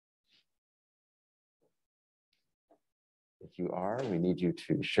you are, we need you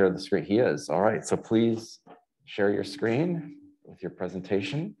to share the screen. He is. All right. So please share your screen with your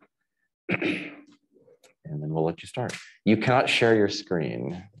presentation. And then we'll let you start. You cannot share your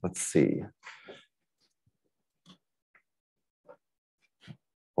screen. Let's see.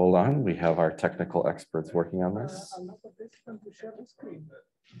 Hold on. We have our technical experts working on this. I'm not a participant to share the screen.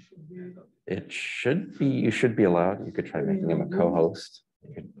 It should be, you should be allowed. You could try making him a co-host.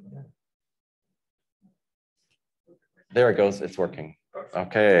 There it goes. It's working.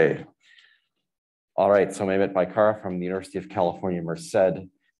 Okay. All right. So Mehmet BAYKARA from the University of California, Merced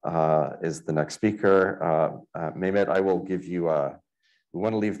is the next speaker. Mehmet, I will give you, we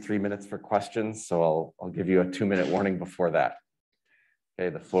want to leave 3 minutes for questions. So I'll give you a 2-minute warning before that. Okay.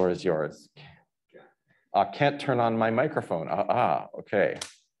 The floor is yours. Can't turn on my microphone. Okay.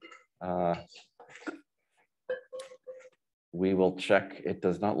 We will check. It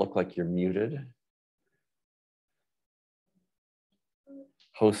does not look like you're muted.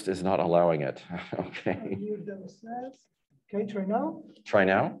 Host is not allowing it. Okay. Okay, try now. Try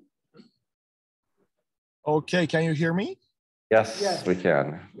now. Okay, can you hear me? Yes, we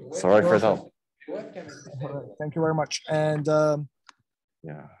can. Sorry for that. Thank you very much. And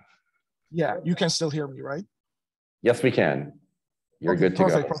yeah, you can still hear me, right? Yes, we can. You're good to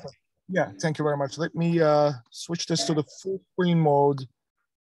go. Perfect. Yeah, thank you very much. Let me switch this to the full screen mode.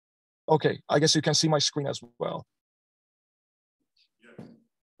 Okay, I guess you can see my screen as well.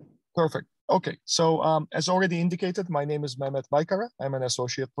 Perfect. Okay, so as already indicated, my name is Mehmet BAYKARA. I'm an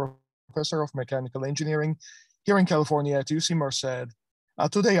associate professor of mechanical engineering here in California at UC Merced.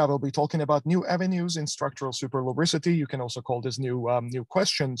 Today, I will be talking about new avenues in structural superlubricity. You can also call this new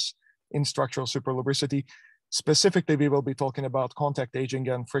questions in structural superlubricity. Specifically, we will be talking about contact aging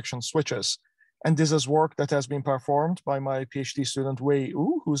and friction switches. And this is work that has been performed by my PhD student, Wei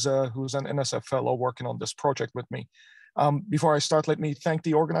Wu, who's an NSF fellow working on this project with me. Before I start, let me thank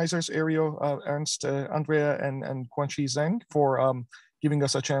the organizers, Ario, Ernst, Andrea, and Quanchi Zheng for giving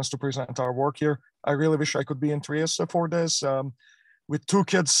us a chance to present our work here. I really wish I could be in Trieste for this. With 2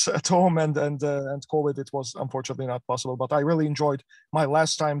 kids at home and COVID, it was unfortunately not possible, but I really enjoyed my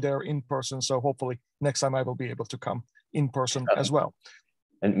last time there in person. So hopefully next time I will be able to come in person as well.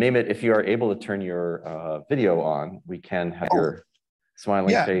 And Mehmet, if you are able to turn your video on, we can have your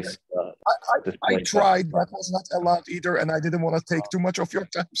smiling face. I tried, that was not allowed either, and I didn't want to take too much of your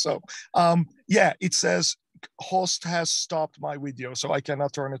time. So yeah, it says host has stopped my video, so I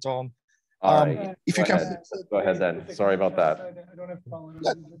cannot turn it on. All right. If you can go ahead then. Sorry about that.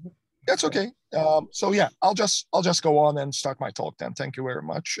 That's okay. So yeah, I'll just go on and start my talk then. Thank you very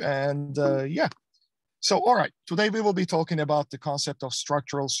much. And yeah. So all right, today we will be talking about the concept of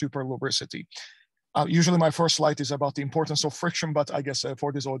structural superlubricity. Usually my first slide is about the importance of friction, but I guess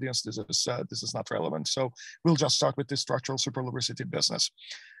for this audience, this is not relevant. So we'll just start with the structural superlubricity business.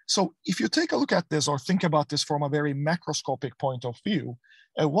 So if you take a look at this or think about this from a very macroscopic point of view,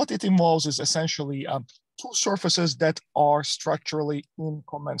 what it involves is essentially 2 surfaces that are structurally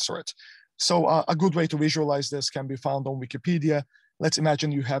incommensurate. So a good way to visualize this can be found on Wikipedia. Let's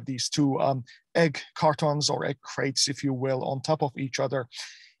imagine you have these 2 egg cartons or egg crates, if you will, on top of each other.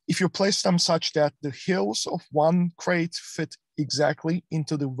 If you place them such that the hills of one crate fit exactly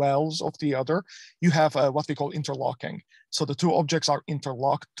into the wells of the other, you have what we call interlocking. So the 2 objects are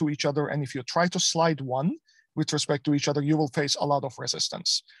interlocked to each other. And if you try to slide one with respect to each other, you will face a lot of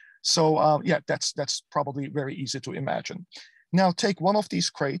resistance. So yeah, that's probably very easy to imagine. Now take one of these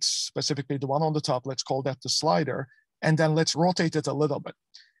crates, specifically the one on the top, let's call that the slider, and then let's rotate it a little bit.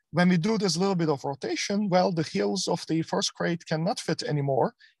 When we do this little bit of rotation, well, the heels of the first crate cannot fit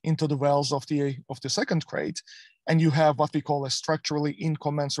anymore into the wells of the second crate, and you have what we call a structurally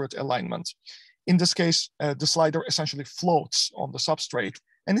incommensurate alignment. In this case, the slider essentially floats on the substrate,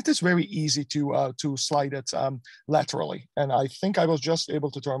 and it is very easy to slide it laterally. And I think I was just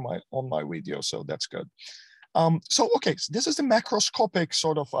able to turn on my video, so that's good. So okay, so this is the macroscopic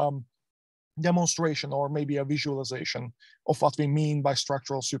sort of demonstration or maybe a visualization of what we mean by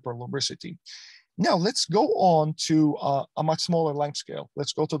structural superlubricity. Now let's go on to a much smaller length scale.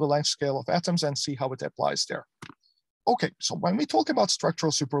 Let's go to the length scale of atoms and see how it applies there. Okay, so when we talk about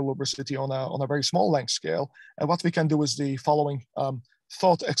structural superlubricity on a very small length scale, what we can do is the following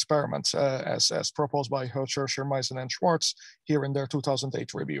thought experiments as proposed by Hertscher, Schirmeisen, and Schwartz here in their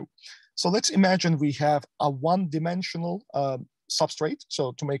 2008 review. So let's imagine we have a one-dimensional substrate.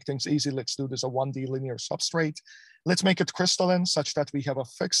 So to make things easy, let's do this a 1D linear substrate. Let's make it crystalline such that we have a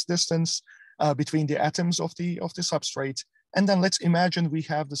fixed distance between the atoms of the substrate. And then let's imagine we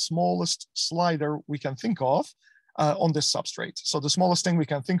have the smallest slider we can think of on this substrate. So the smallest thing we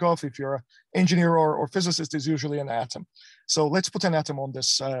can think of if you're an engineer or physicist is usually an atom. So let's put an atom on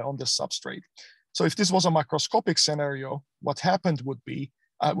this substrate. So if this was a macroscopic scenario, what happened would be,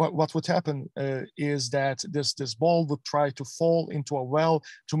 what would happen is that this ball would try to fall into a well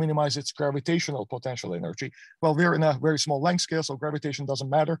to minimize its gravitational potential energy. Well, we're in a very small length scale, so gravitation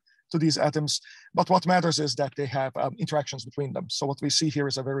doesn't matter to these atoms. But what matters is that they have interactions between them. So what we see here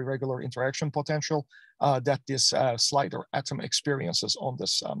is a very regular interaction potential that this slider atom experiences on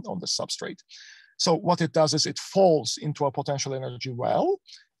this substrate. So what it does is it falls into a potential energy well.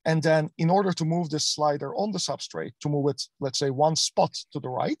 And then in order to move this slider on the substrate, to move it, let's say, one spot to the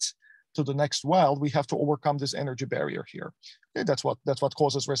right, to the next well, we have to overcome this energy barrier here. Okay, that's what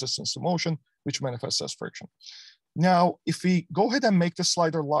causes resistance to motion, which manifests as friction. Now, if we go ahead and make the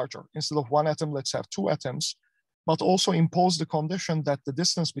slider larger, instead of one atom, let's have two atoms, but also impose the condition that the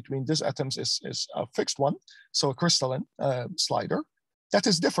distance between these atoms is a fixed one, so a crystalline slider. That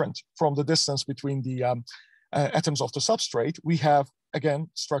is different from the distance between the atoms of the substrate. We have, again,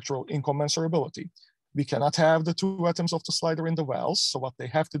 structural incommensurability. We cannot have the two atoms of the slider in the wells. So what they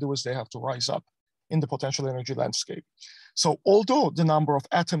have to do is they have to rise up in the potential energy landscape. So although the number of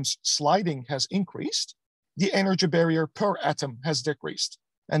atoms sliding has increased, the energy barrier per atom has decreased.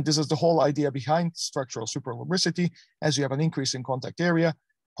 And this is the whole idea behind structural superlubricity. As you have an increase in contact area,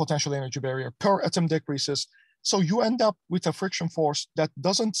 potential energy barrier per atom decreases. So you end up with a friction force that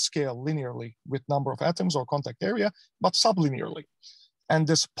doesn't scale linearly with number of atoms or contact area, but sublinearly. And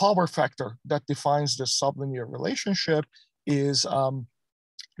this power factor that defines this sublinear relationship is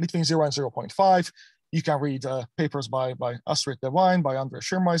between 0 and 0.5. You can read papers by Astrid de Wijn, by Andre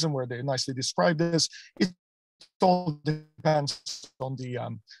Schirmeisen, where they nicely describe this. It all depends on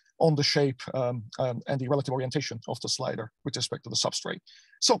the shape and the relative orientation of the slider with respect to the substrate.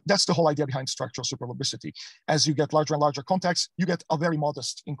 So that's the whole idea behind structural superlubricity. As you get larger and larger contacts, you get a very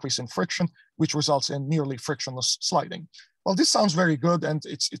modest increase in friction, which results in nearly frictionless sliding. Well, this sounds very good, and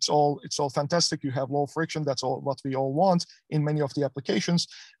it's all fantastic. You have low friction. That's all what we all want in many of the applications.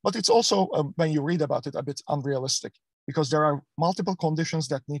 But it's also, when you read about it, a bit unrealistic, because there are multiple conditions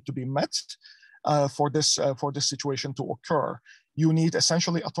that need to be met for this situation to occur. You need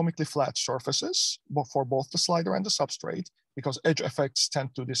essentially atomically flat surfaces for both the slider and the substrate, because edge effects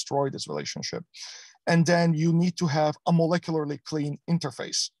tend to destroy this relationship. And then you need to have a molecularly clean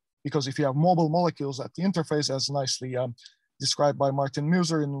interface, because if you have mobile molecules at the interface, as nicely described by Martin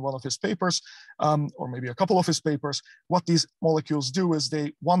Muser in one of his papers, or maybe a couple of his papers, what these molecules do is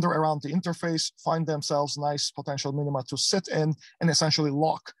they wander around the interface, find themselves nice potential minima to sit in, and essentially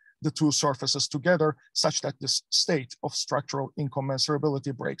lock the two surfaces together such that this state of structural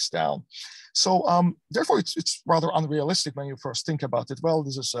incommensurability breaks down. So therefore, it's rather unrealistic when you first think about it. Well,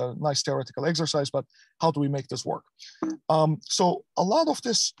 this is a nice theoretical exercise, but how do we make this work? So a lot of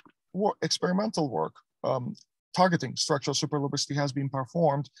this experimental work targeting structural superlubricity has been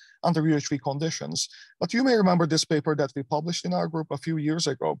performed under UHV conditions. But you may remember this paper that we published in our group a few years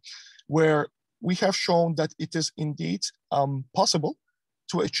ago, where we have shown that it is indeed possible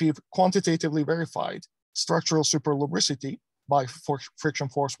to achieve quantitatively verified structural superlubricity by friction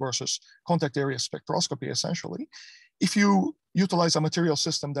force versus contact area spectroscopy, essentially, if you utilize a material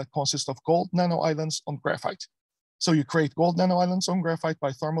system that consists of gold nanoislands on graphite. So you create gold nanoislands on graphite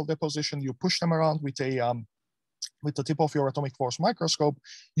by thermal deposition, you push them around with the tip of your atomic force microscope,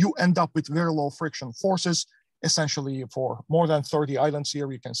 you end up with very low friction forces, essentially for more than 30 islands here.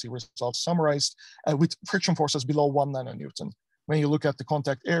 You can see results summarized with friction forces below 1 nanonewton. When you look at the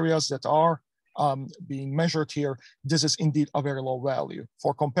contact areas that are being measured here, this is indeed a very low value.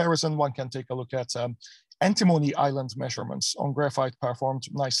 For comparison, one can take a look at antimony island measurements on graphite performed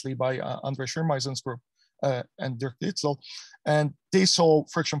nicely by Andre Schirmeisen's group and Dirk Ditzel. And they saw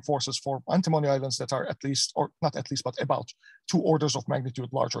friction forces for antimony islands that are at least, or not at least, but about 2 orders of magnitude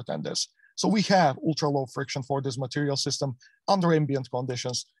larger than this. So we have ultra low friction for this material system under ambient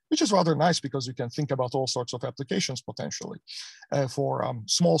conditions, which is rather nice because you can think about all sorts of applications potentially for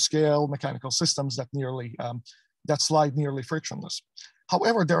small scale mechanical systems that slide nearly frictionless.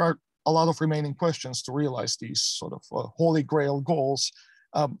 However, there are a lot of remaining questions to realize these sort of holy grail goals.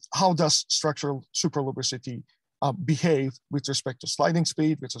 How does structural superlubricity behave with respect to sliding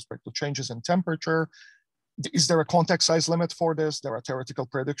speed, with respect to changes in temperature? Is there a contact size limit for this? There are theoretical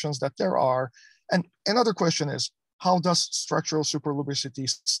predictions that there are. And another question is, how does structural superlubricity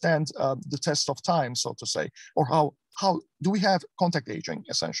stand the test of time, so to say? Or how do we have contact aging,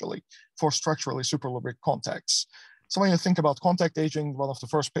 essentially, for structurally superlubric contacts? So when you think about contact aging, one of the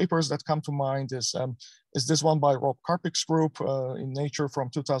first papers that come to mind is this one by Rob Karpik's group in Nature from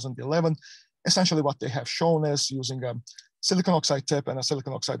 2011. Essentially what they have shown is using a silicon oxide tip and a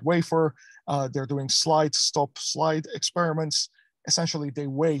silicon oxide wafer. They're doing slide, stop, slide experiments. Essentially, they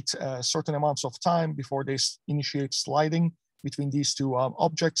wait certain amounts of time before they initiate sliding between these two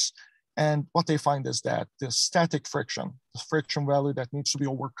objects. And what they find is that the static friction, the friction value that needs to be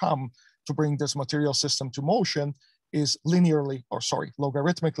overcome to bring this material system to motion is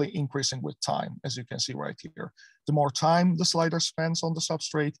logarithmically increasing with time, as you can see right here. The more time the slider spends on the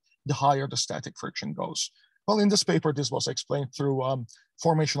substrate, the higher the static friction goes. Well, in this paper, this was explained through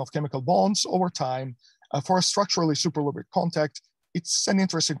formation of chemical bonds over time. For a structurally superlubric contact, it's an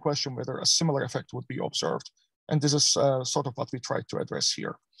interesting question whether a similar effect would be observed. And this is sort of what we tried to address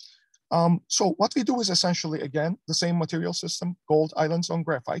here. So what we do is essentially, again, the same material system, gold islands on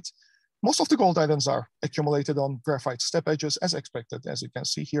graphite. Most of the gold islands are accumulated on graphite step edges as expected, as you can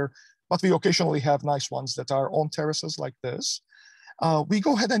see here, but we occasionally have nice ones that are on terraces like this. We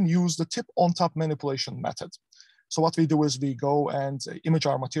go ahead and use the tip on top manipulation method. So what we do is we go and image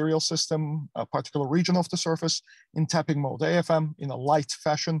our material system, a particular region of the surface in tapping mode AFM in a light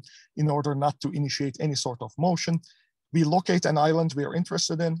fashion in order not to initiate any sort of motion. We locate an island we are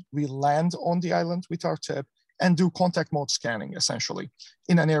interested in, we land on the island with our tip and do contact mode scanning essentially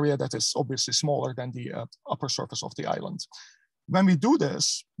in an area that is obviously smaller than the upper surface of the island. When we do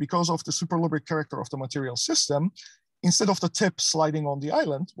this, because of the superlubric character of the material system, instead of the tip sliding on the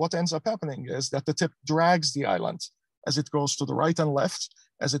island, what ends up happening is that the tip drags the island as it goes to the right and left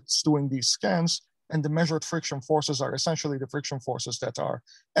as it's doing these scans, and the measured friction forces are essentially the friction forces that are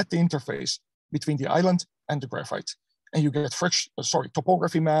at the interface between the island and the graphite. And you get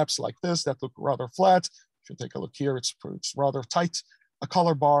topography maps like this that look rather flat. If you take a look here, it's rather tight, a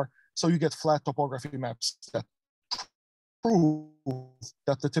color bar. So you get flat topography maps that prove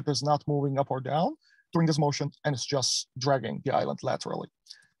that the tip is not moving up or down during this motion, and it's just dragging the island laterally.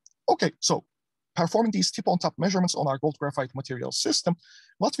 Okay, so performing these tip-on-top measurements on our gold graphite material system,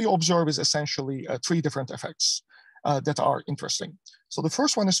 what we observe is essentially three different effects that are interesting. So the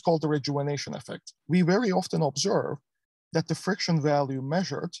first one is called the rejuvenation effect. We very often observe that the friction value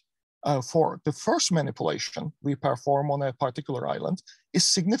measured for the first manipulation we perform on a particular island is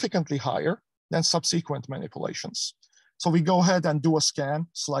significantly higher than subsequent manipulations. So we go ahead and do a scan,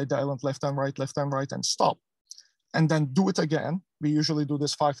 slide the island left and right, and stop. And then do it again. We usually do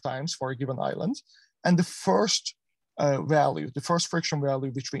this 5 times for a given island. And the first value, the first friction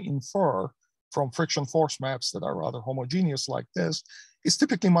value, which we infer from friction force maps that are rather homogeneous like this, is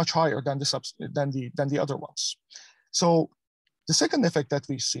typically much higher than the other ones. So the second effect that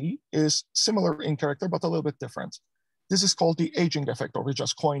we see is similar in character, but a little bit different. This is called the aging effect, or we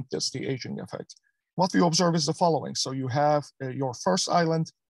just coined this the aging effect. What we observe is the following. So you have your first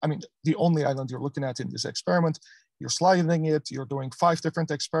island, the only island you're looking at in this experiment. You're sliding it, you're doing 5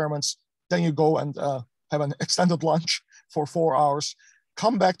 different experiments. Then you go and have an extended lunch for 4 hours,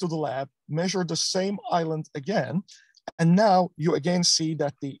 come back to the lab, measure the same island again. And now you again see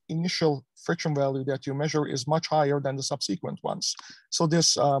that the initial friction value that you measure is much higher than the subsequent ones. So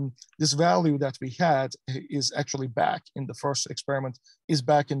this value that we had is actually back in the first experiment, is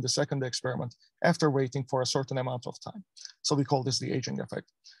back in the second experiment after waiting for a certain amount of time. So we call this the aging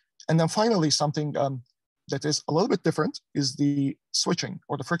effect. And then finally, something that is a little bit different is the switching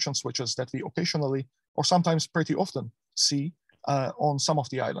or the friction switches that we occasionally or sometimes pretty often see on some of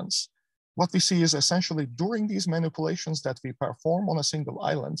the islands. What we see is essentially during these manipulations that we perform on a single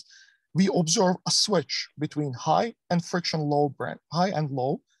island, we observe a switch between high and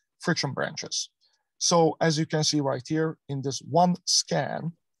low friction branches. So as you can see right here in this one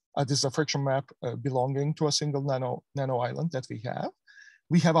scan, this is a friction map belonging to a single nano island that we have.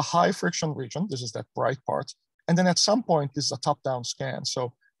 We have a high friction region. This is that bright part. And then at some point, this is a top-down scan.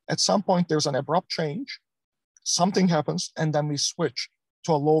 So at some point, there's an abrupt change. Something happens, and then we switch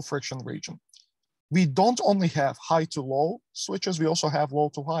to a low friction region. We don't only have high to low switches, we also have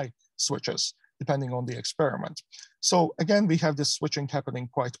low to high switches, depending on the experiment. So again, we have this switching happening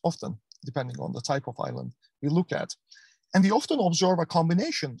quite often, depending on the type of island we look at. And we often observe a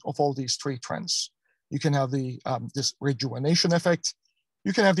combination of all these 3 trends. You can have this rejuvenation effect.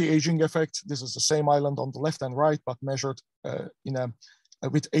 You can have the aging effect. This is the same island on the left and right, but measured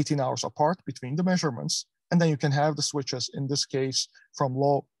with 18 hours apart between the measurements. And then you can have the switches, in this case, from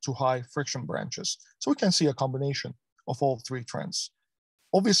low to high friction branches. So we can see a combination of all 3 trends.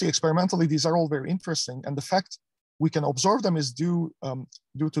 Obviously, experimentally, these are all very interesting. And the fact we can observe them is due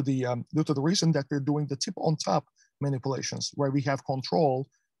to the reason that we're doing the tip-on-top manipulations, where we have control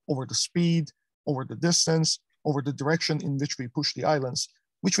over the speed, over the distance, over the direction in which we push the islands,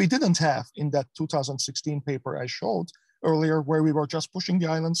 which we didn't have in that 2016 paper I showed earlier, where we were just pushing the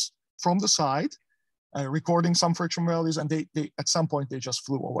islands from the side, recording some friction values, and they at some point they just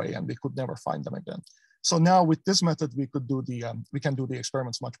flew away and we could never find them again. So now with this method, we can do the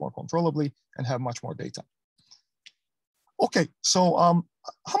experiments much more controllably and have much more data. Okay, so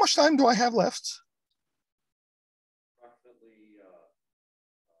how much time do I have left? Approximately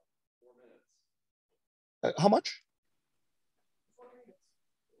 4 minutes. How much?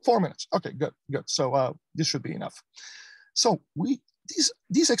 4 minutes. Okay, good. So this should be enough. So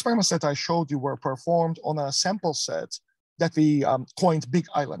these experiments that I showed you were performed on a sample set that we coined big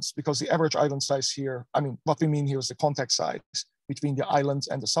islands, because the average island size here, I mean, what we mean here is the contact size between the islands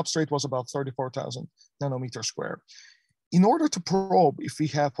and the substrate was about 34,000 nanometers square. In order to probe if we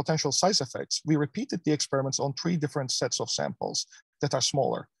have potential size effects, we repeated the experiments on 3 different sets of samples that are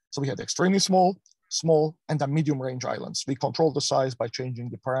smaller. So we had extremely small, small, and the medium range islands. We controlled the size by changing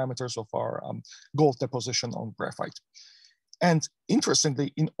the parameters of our gold deposition on graphite. And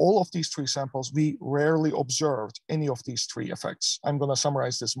interestingly, in all of these 3 samples, we rarely observed any of these 3 effects. I'm going to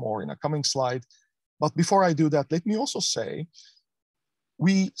summarize this more in a coming slide. But before I do that, let me also say,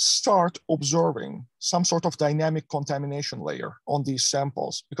 we start observing some sort of dynamic contamination layer on these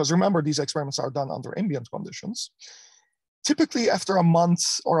samples. Because remember, these experiments are done under ambient conditions, typically after a month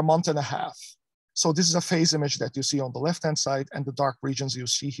or a month and a half. So this is a phase image that you see on the left-hand side, and the dark regions you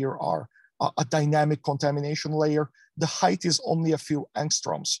see here are a dynamic contamination layer. The height is only a few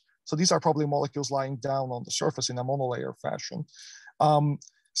angstroms. So these are probably molecules lying down on the surface in a monolayer fashion.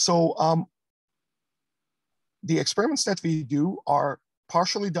 The experiments that we do are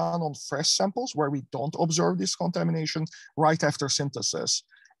partially done on fresh samples where we don't observe this contamination right after synthesis.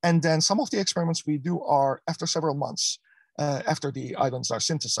 And then some of the experiments we do are after several months after the islands are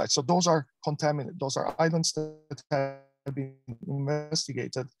synthesized. So those are contaminated, those are islands that have been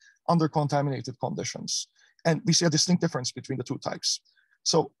investigated under contaminated conditions. And we see a distinct difference between the 2 types.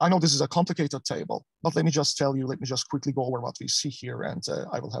 So I know this is a complicated table, but let me just tell you, let me just quickly go over what we see here, and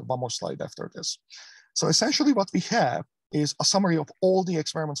I will have one more slide after this. So essentially what we have is a summary of all the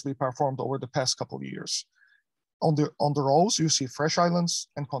experiments we performed over the past couple of years. On the rows, you see fresh islands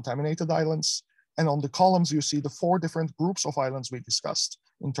and contaminated islands. And on the columns, you see the 4 different groups of islands we discussed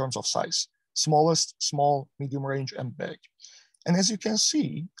in terms of size: smallest, small, medium range, and big. And as you can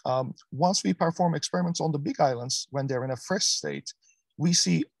see, once we perform experiments on the big islands, when they're in a fresh state, we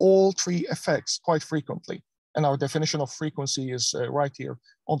see all 3 effects quite frequently. And our definition of frequency is right here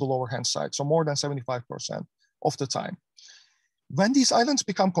on the lower hand side. So more than 75% of the time. When these islands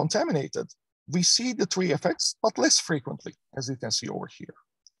become contaminated, we see the 3 effects, but less frequently, as you can see over here.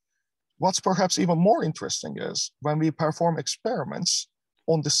 What's perhaps even more interesting is when we perform experiments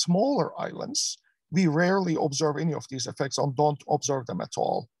on the smaller islands, we rarely observe any of these effects or don't observe them at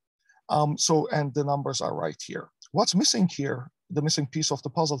all. And the numbers are right here. What's missing here, the missing piece of the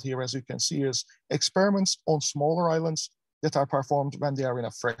puzzle here, as you can see, is experiments on smaller islands that are performed when they are in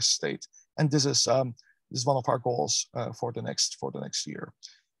a fresh state. And this is one of our goals for the next year.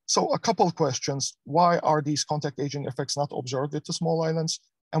 So a couple of questions. Why are these contact aging effects not observed with the small islands?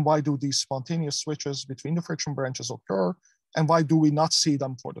 And why do these spontaneous switches between the friction branches occur? And why do we not see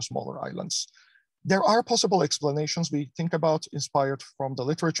them for the smaller islands? There are possible explanations we think about inspired from the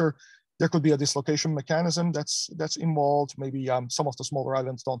literature. There could be a dislocation mechanism that's involved. Maybe some of the smaller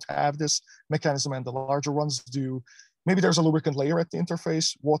islands don't have this mechanism and the larger ones do. Maybe there's a lubricant layer at the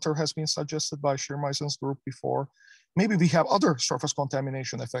interface. Water has been suggested by Schirmeisen's group before. Maybe we have other surface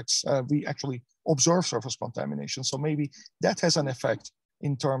contamination effects. We actually observe surface contamination. So maybe that has an effect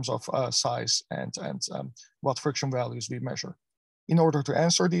in terms of size and what friction values we measure. In order to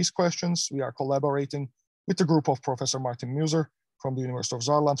answer these questions, we are collaborating with the group of Professor Martin Muser from the University of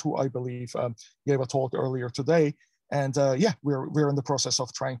Saarland, who I believe gave a talk earlier today. And yeah, we're in the process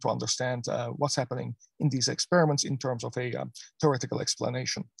of trying to understand what's happening in these experiments in terms of a theoretical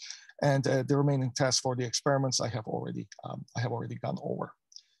explanation. And the remaining tasks for the experiments I have already gone over.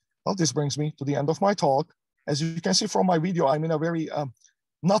 Well, this brings me to the end of my talk. As you can see from my video, I'm in a very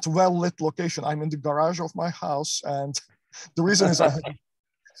not well lit location. I'm in the garage of my house, and the reason is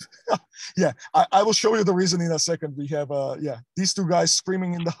yeah, I will show you the reason in a second. We have yeah, these 2 guys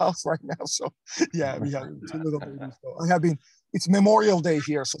screaming in the house right now. So yeah, we have 2 little babies. So I have been, it's Memorial Day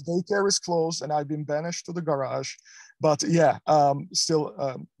here, so daycare is closed and I've been banished to the garage. But yeah, still,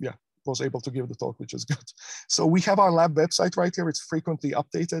 yeah, was able to give the talk, which is good. So we have our lab website right here. It's frequently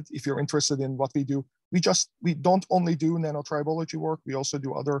updated. If you're interested in what we do, we don't only do nanotribology work, we also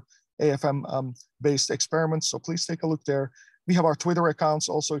do other AFM based experiments. So please take a look there. We have our Twitter accounts.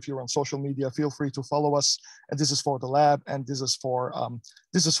 Also, if you're on social media, feel free to follow us. And this is for the lab, and this is for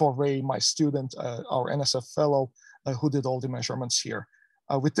Ray, my student, our NSF fellow, who did all the measurements here.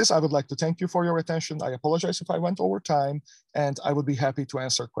 With this, I would like to thank you for your attention. I apologize if I went over time, and I would be happy to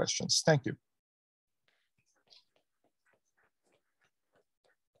answer questions. Thank you.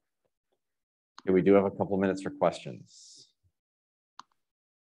 Okay, we do have a couple minutes for questions.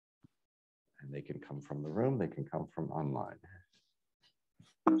 And they can come from the room, they can come from online.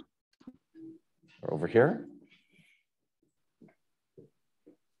 Or over here.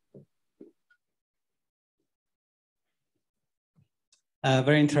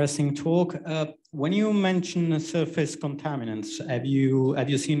 Very interesting talk. When you mention surface contaminants, have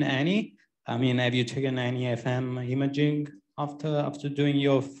you seen any? I mean, have you taken any FM imaging after doing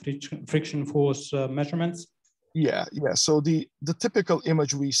your friction force measurements? Yeah. So the typical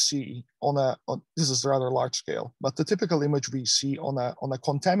image we see on this is rather large scale, but the typical image we see on a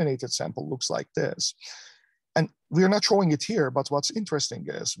contaminated sample looks like this. And we're not showing it here, but what's interesting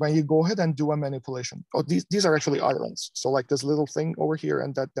is when you go ahead and do a manipulation, these are actually islands. So like this little thing over here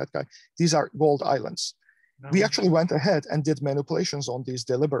and that guy, these are gold islands. We actually went ahead and did manipulations on these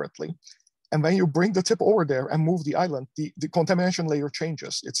deliberately. And when you bring the tip over there and move the island, the contamination layer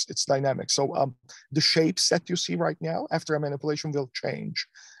changes. It's dynamic. So the shapes that you see right now after a manipulation will change.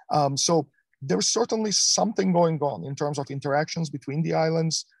 So there's certainly something going on in terms of interactions between the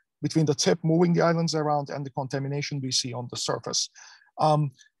islands, between the tip moving the islands around and the contamination we see on the surface.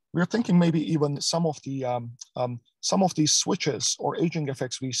 We're thinking maybe even some of these switches or aging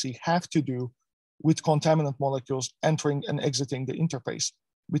effects we see have to do with contaminant molecules entering and exiting the interface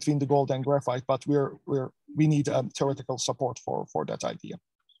between the gold and graphite, but we need theoretical support for that idea.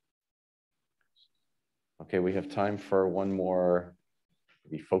 Okay, we have time for one more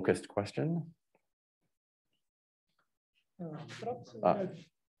maybe focused question.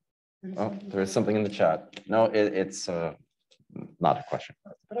 Oh, there is something in the chat. No, it's not a question.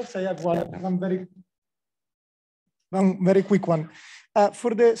 Perhaps I have one very quick one.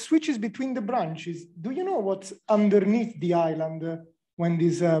 For the switches between the branches, do you know what's underneath the island when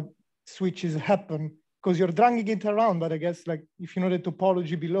these switches happen? Because you're dragging it around, but I guess like if you know the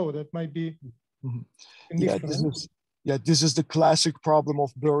topology below, that might be different. This is the classic problem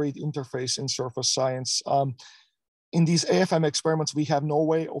of buried interface in surface science. In these AFM experiments, we have no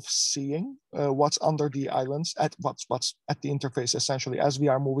way of seeing what's under the islands, what's at the interface, essentially, as we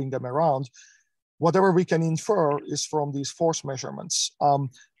are moving them around. Whatever we can infer is from these force measurements.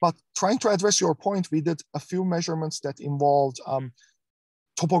 But trying to address your point, we did a few measurements that involved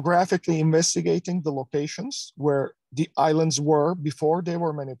topographically investigating the locations where the islands were before they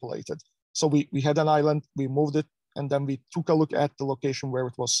were manipulated. So we had an island, we moved it, and then we took a look at the location where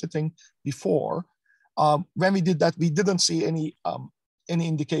it was sitting before. When we did that, we didn't see any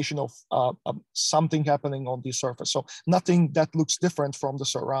indication of something happening on the surface. So nothing that looks different from the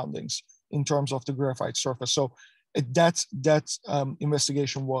surroundings in terms of the graphite surface. So that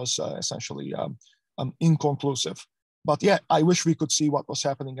investigation was essentially inconclusive. But yeah, I wish we could see what was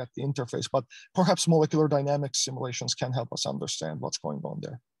happening at the interface, but perhaps molecular dynamics simulations can help us understand what's going on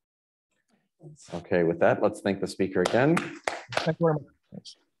there. Okay, with that, let's thank the speaker again. Thank you very much.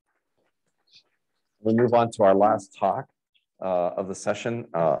 Thanks. We'll move on to our last talk of the session.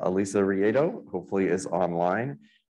 Elisa Riedo, hopefully is online.